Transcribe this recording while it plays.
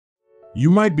You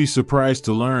might be surprised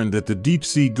to learn that the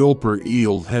deep-sea gulper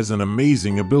eel has an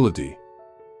amazing ability.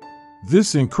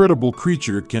 This incredible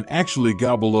creature can actually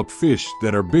gobble up fish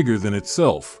that are bigger than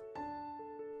itself.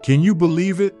 Can you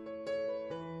believe it?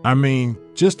 I mean,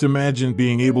 just imagine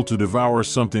being able to devour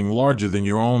something larger than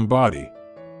your own body.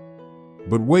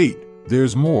 But wait,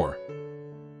 there's more.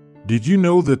 Did you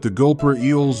know that the gulper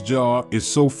eel's jaw is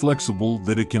so flexible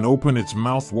that it can open its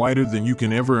mouth wider than you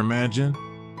can ever imagine?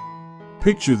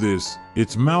 Picture this,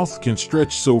 its mouth can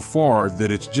stretch so far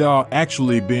that its jaw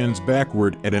actually bends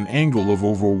backward at an angle of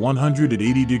over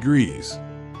 180 degrees.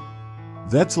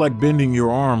 That's like bending your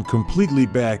arm completely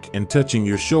back and touching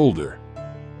your shoulder.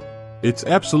 It's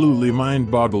absolutely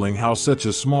mind-boggling how such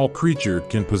a small creature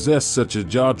can possess such a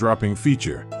jaw-dropping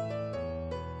feature.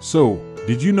 So,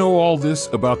 did you know all this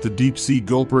about the deep-sea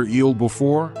gulper eel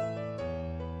before?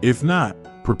 If not,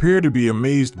 prepare to be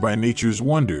amazed by nature's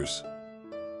wonders.